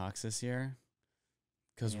the Seahawks this year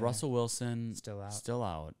because Yeah. Russell Wilson Still out. Still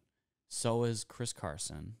out. So is Chris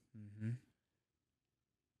Carson. Mm-hmm.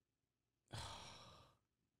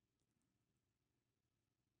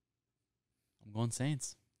 I'm going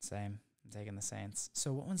Saints. Same. I'm taking the Saints.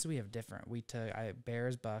 So what ones do we have different? We took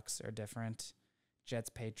Bears, Bucks are different. Jets,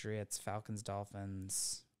 Patriots, Falcons,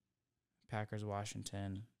 Dolphins, Packers,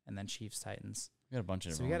 Washington, and then Chiefs, Titans. We got a bunch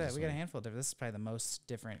of So different we got a handful of different. This is probably the most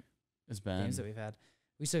different It's been games that we've had.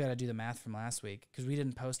 We still got to do the math from last week because we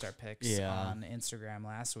didn't post our picks on Instagram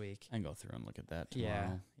last week. I can go through and look at that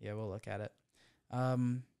tomorrow. Yeah, we'll look at it.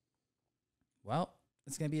 Well,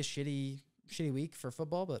 it's gonna be a shitty week for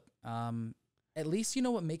football, but at least you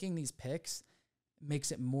know what, making these picks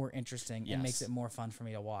makes it more interesting and makes it more fun for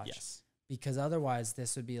me to watch. Yes. Because otherwise,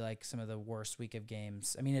 this would be like some of the worst week of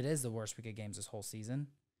games. I mean, it is the worst week of games this whole season.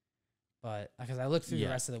 But because I looked through the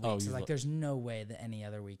rest of the weeks, like there's no way that any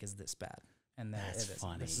other week is this bad. And that's it is.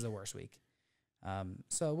 funny. This is the worst week.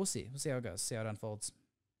 So we'll see. We'll see how it goes. See how it unfolds.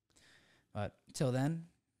 But till then,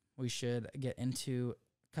 we should get into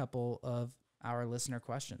a couple of our listener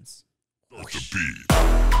questions.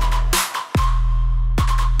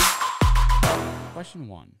 Question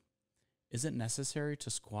 1. Is it necessary to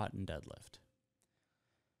squat and deadlift?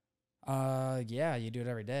 Yeah, you do it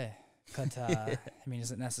every day. But I mean,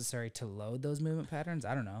 is it necessary to load those movement patterns?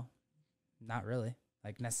 I don't know. Not really.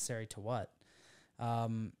 Like, necessary to what?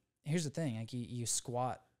 Here's the thing. Like, you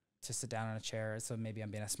squat to sit down on a chair. So maybe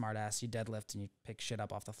I'm being a smart ass. You deadlift and you pick shit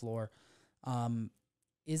up off the floor.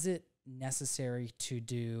 Is it necessary to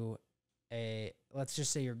do let's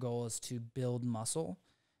just say your goal is to build muscle.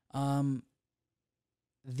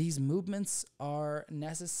 These movements are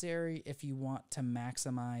necessary if you want to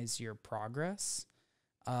maximize your progress.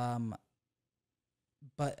 But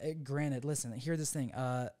granted, listen, here's this thing.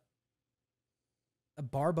 A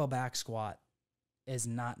barbell back squat is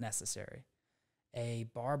not necessary. A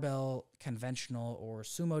barbell conventional or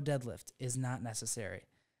sumo deadlift is not necessary.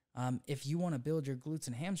 If you want to build your glutes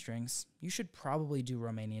and hamstrings, you should probably do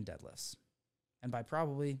Romanian deadlifts. And by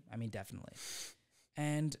probably, I mean definitely.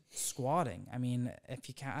 And squatting, I mean, if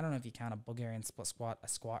you count, I don't know if you count a Bulgarian split squat, a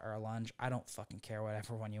squat, or a lunge. I don't fucking care,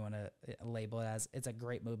 whatever one you want to label it as. It's a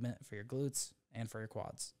great movement for your glutes and for your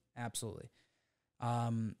quads. Absolutely.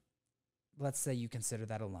 let's say you consider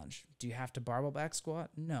that a lunge. Do you have to barbell back squat?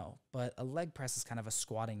 No, but a leg press is kind of a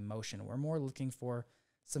squatting motion. We're more looking for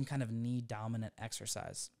some kind of knee dominant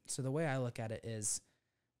exercise. So the way I look at it is,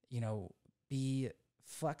 be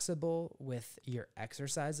flexible with your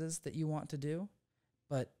exercises that you want to do,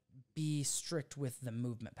 but be strict with the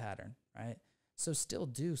movement pattern, right? So still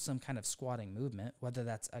do some kind of squatting movement, whether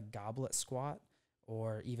that's a goblet squat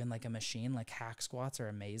or even like a machine, like hack squats are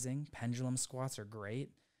amazing. Pendulum squats are great.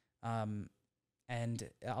 And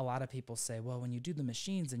a lot of people say, well, when you do the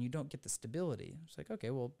machines and you don't get the stability, it's like, okay,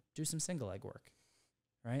 well, do some single leg work,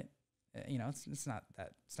 right? It's not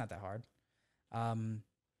that hard.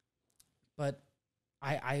 But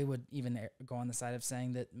I would even go on the side of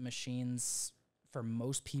saying that machines for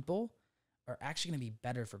most people are actually going to be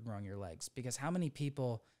better for growing your legs, because how many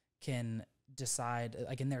people can decide,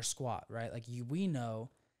 like in their squat, right? Like we know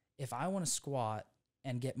if I want to squat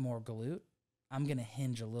and get more glute, I'm going to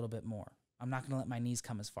hinge a little bit more. I'm not going to let my knees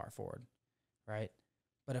come as far forward, right?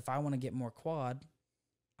 But if I want to get more quad,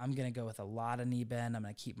 I'm going to go with a lot of knee bend. I'm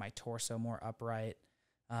going to keep my torso more upright,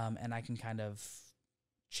 and I can kind of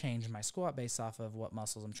change my squat based off of what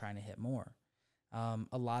muscles I'm trying to hit more.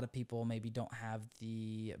 A lot of people maybe don't have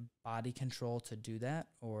the body control to do that,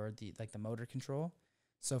 or the motor control.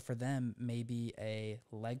 So for them, maybe a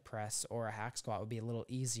leg press or a hack squat would be a little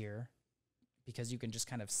easier, because you can just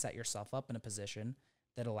kind of set yourself up in a position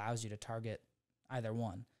that allows you to target either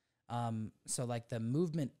one. So like the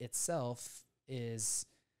movement itself is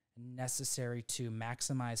necessary to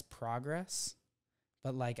maximize progress,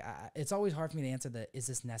 but it's always hard for me to answer is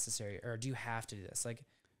this necessary, or do you have to do this? Like,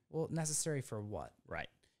 well, necessary for what? Right.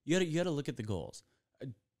 You got to look at the goals.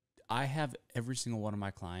 I have every single one of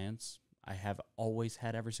my clients. I have always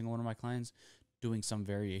had every single one of my clients doing some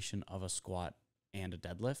variation of a squat and a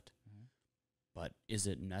deadlift. Mm-hmm. But is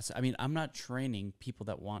it necessary? I mean, I'm not training people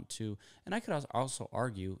that want to, and I could also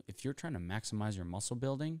argue, if you're trying to maximize your muscle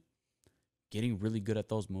building, getting really good at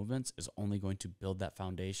those movements is only going to build that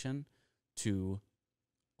foundation to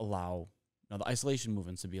allow the isolation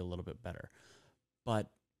movements to be a little bit better. But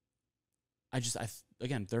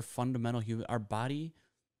again, they're fundamental human. Our body,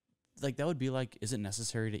 that would be like, is it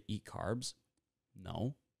necessary to eat carbs?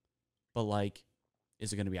 No. But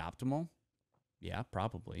is it going to be optimal? Yeah,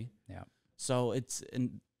 probably. Yeah. So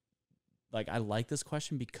I like this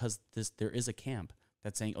question because there is a camp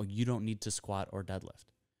that's saying, oh, you don't need to squat or deadlift.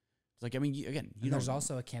 It's there's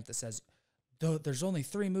also a camp that says, there's only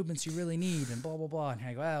 3 movements you really need, and blah, blah, blah. And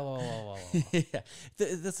I go, whoa. Yeah.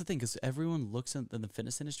 That's the thing, because everyone looks in the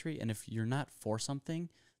fitness industry, and if you're not for something,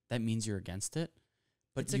 that means you're against it.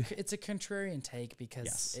 But it's a contrarian take,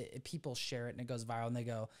 because people share it and it goes viral,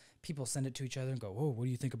 and people send it to each other and go, whoa, what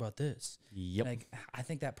do you think about this? Yep. I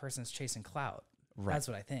think that person's chasing clout. Right. That's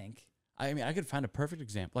what I think. I mean, I could find a perfect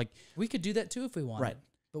example. We could do that too if we wanted. Right.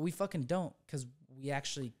 But we fucking don't, because we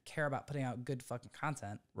actually care about putting out good fucking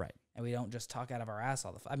content. Right. And we don't just talk out of our ass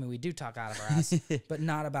all the I mean, we do talk out of our ass, but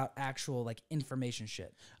not about actual information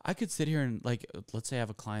shit. I could sit here and let's say I have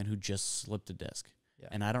a client who just slipped a disc,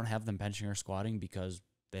 and I don't have them benching or squatting because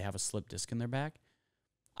they have a slipped disc in their back.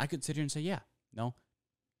 I could sit here and say, yeah, no,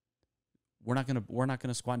 we're not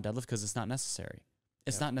gonna squat and deadlift because it's not necessary.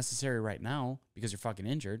 It's not necessary right now because you're fucking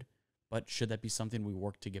injured. But should that be something we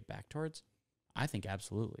work to get back towards? I think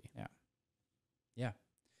absolutely. Yeah. Yeah.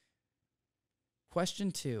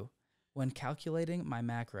 Question 2. When calculating my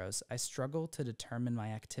macros, I struggle to determine my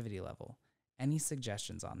activity level. Any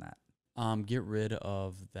suggestions on that? Get rid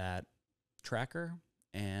of that tracker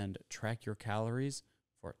and track your calories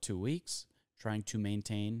for 2 weeks, trying to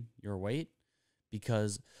maintain your weight.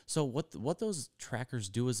 Because what those trackers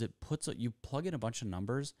do is you plug in a bunch of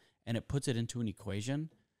numbers and it puts it into an equation.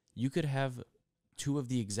 You could have 2 of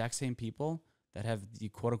the exact same people that have the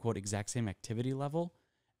quote unquote exact same activity level,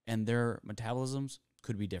 and their metabolisms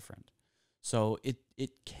could be different. So it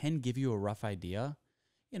can give you a rough idea,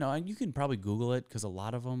 and you can probably Google it, because a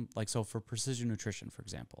lot of them, for Precision Nutrition, for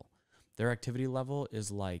example, their activity level is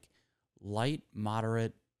light,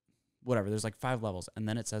 moderate, whatever. There's 5 levels, and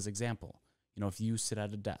then it says example. If you sit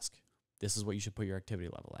at a desk, this is what you should put your activity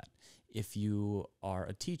level at. If you are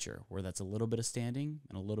a teacher, where that's a little bit of standing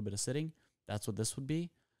and a little bit of sitting, that's what this would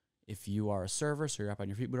be. If you are a server, so you're up on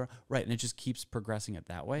your feet, right, and it just keeps progressing it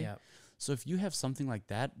that way. Yep. So if you have something like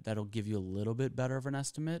that, that'll give you a little bit better of an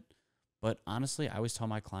estimate. But honestly, I always tell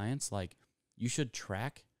my clients, you should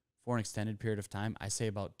track for an extended period of time. I say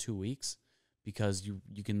about 2 weeks, because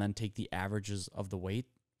you can then take the averages of the weight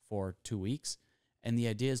for 2 weeks. And the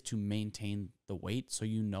idea is to maintain the weight, so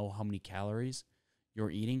you know how many calories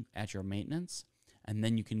you're eating at your maintenance, and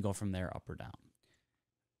then you can go from there up or down.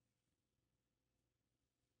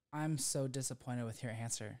 I'm so disappointed with your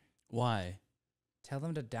answer. Why? Tell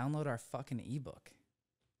them to download our fucking ebook.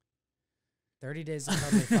 30 days is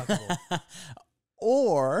totally fuckable.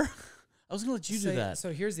 Or I was gonna let you do So- that.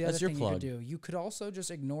 So here's the That's other your thing plug. you could do. You could also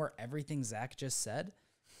just ignore everything Zach just said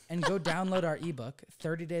and go download our ebook,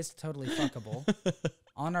 30 Days to Totally Fuckable,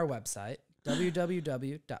 on our website,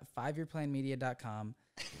 www.5yearplanmedia.com.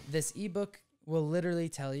 This ebook will literally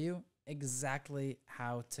tell you exactly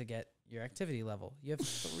how to get your activity level. You have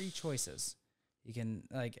 3 choices. You can,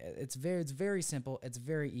 like, it's very simple. It's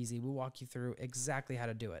very easy. We'll walk you through exactly how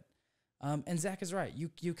to do it. And Zach is right.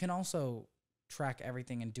 You can also track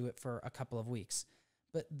everything and do it for a couple of weeks.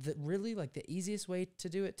 But really, like, the easiest way to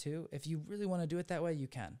do it too, if you really want to do it that way, you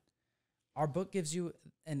can. Our book gives you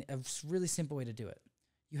a really simple way to do it.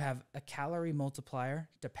 You have a calorie multiplier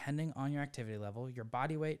depending on your activity level, your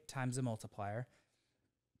body weight times a multiplier.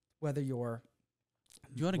 Whether you're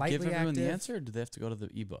Do you want to lightly give everyone the active- answer, or do they have to go to the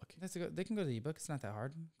ebook? They can go to the ebook. It's not that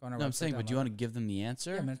hard. Go on our No, I'm website, saying, but do you download want to it. give them the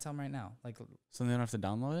answer? Yeah, I'm gonna tell them right now. Like, So they don't have to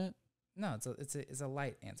download it? no, it's a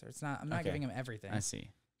light answer. It's not. I'm not Okay. giving them everything. I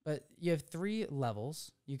see. But you have 3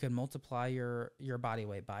 levels you can multiply your body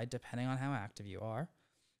weight by depending on how active you are.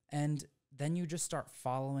 And then you just start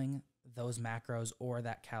following those macros or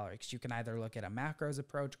that calorie. Because you can either look at a macros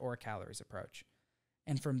approach or a calories approach.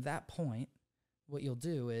 And from that point, what you'll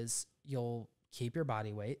do is you'll keep your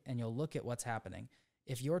body weight and you'll look at what's happening.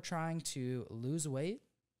 If you're trying to lose weight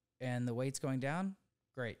and the weight's going down,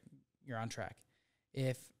 great, you're on track.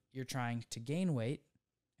 If you're trying to gain weight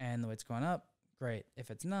and the weight's going up, great. If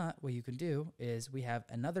it's not, what you can do is we have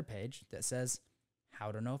another page that says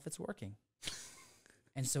how to know if it's working.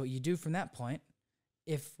 And so what you do from that point,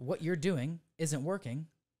 if what you're doing isn't working,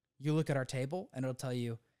 you look at our table and it'll tell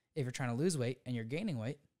you if you're trying to lose weight and you're gaining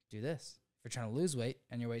weight, do this. If you're trying to lose weight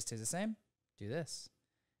and your weight stays the same, do this.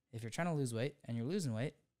 If you're trying to lose weight and you're losing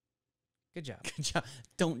weight, good job. Good job.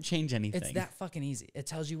 Don't change anything. It's that fucking easy. It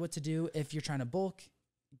tells you what to do if you're trying to bulk,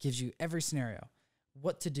 gives you every scenario.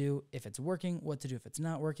 What to do if it's working, what to do if it's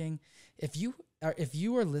not working. If you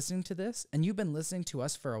are listening to this and you've been listening to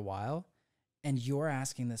us for a while and you're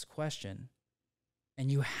asking this question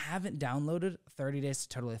and you haven't downloaded 30 Days to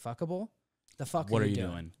Totally Fuckable, the fuck What are are you you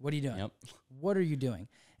doing? doing? What are you doing? Yep. What are you doing?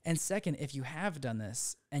 And second, if you have done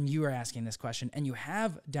this and you are asking this question and you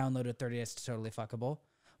have downloaded 30 Days to Totally Fuckable,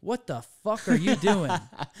 what the fuck are you doing?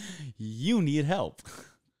 You need help.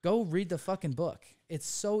 Go read the fucking book. It's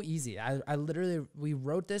so easy. I literally, we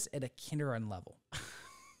wrote this at a kindergarten level.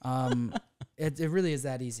 It really is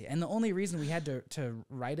that easy. And the only reason we had to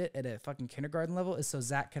write it at a fucking kindergarten level is so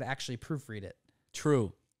Zach could actually proofread it.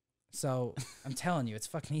 True. So I'm telling you, it's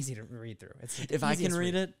fucking easy to read through. It's the If I can easiest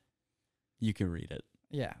read it, you can read it.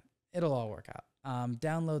 Yeah, it'll all work out.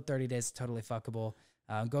 Download 30 Days to Totally Fuckable.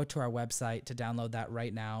 Go to our website to download that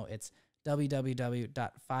right now. It's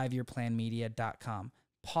www.5yearplanmedia.com.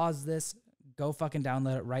 Pause this, go fucking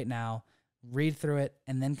download it right now, read through it,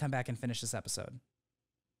 and then come back and finish this episode.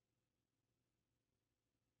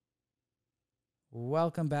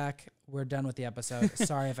 Welcome back. We're done with the episode.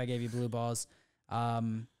 Sorry if I gave you blue balls.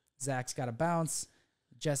 Zach's got to bounce.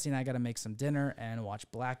 Jesse and I got to make some dinner and watch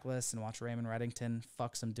Blacklist and watch Raymond Reddington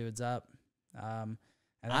fuck some dudes up. And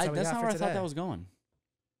that's how we That's got not for where I today. thought that was going.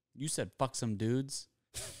 You said fuck some dudes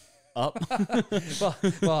up.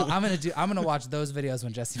 well, I'm gonna watch those videos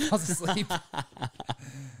when Jesse falls asleep.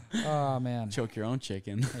 Oh man, Choke your own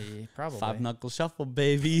chicken. hey, probably. 5-knuckle shuffle,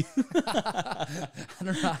 baby. I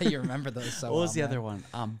don't know how you remember those so What was the well, other man.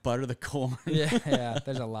 one? Butter the corn. Yeah.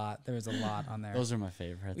 There's a lot. There's a lot on there. Those are my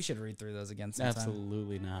favorites. We should read through those again sometime.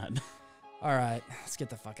 Absolutely not. All right, let's get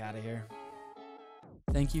the fuck out of here.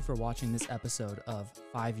 Thank you for watching this episode of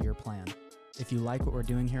 5-Year Plan. If you like what we're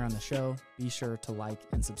doing here on the show, be sure to like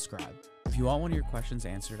and subscribe. If you want one of your questions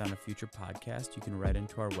answered on a future podcast, you can write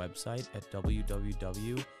into our website at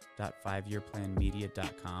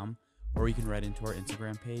www.5yearplanmedia.com, or you can write into our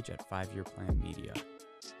Instagram page at 5yearplanmedia.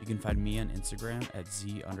 You can find me on Instagram at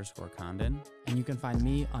 @Z_Condon. And you can find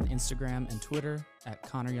me on Instagram and Twitter at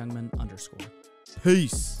ConnorYoungman_.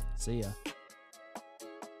 Peace. See ya.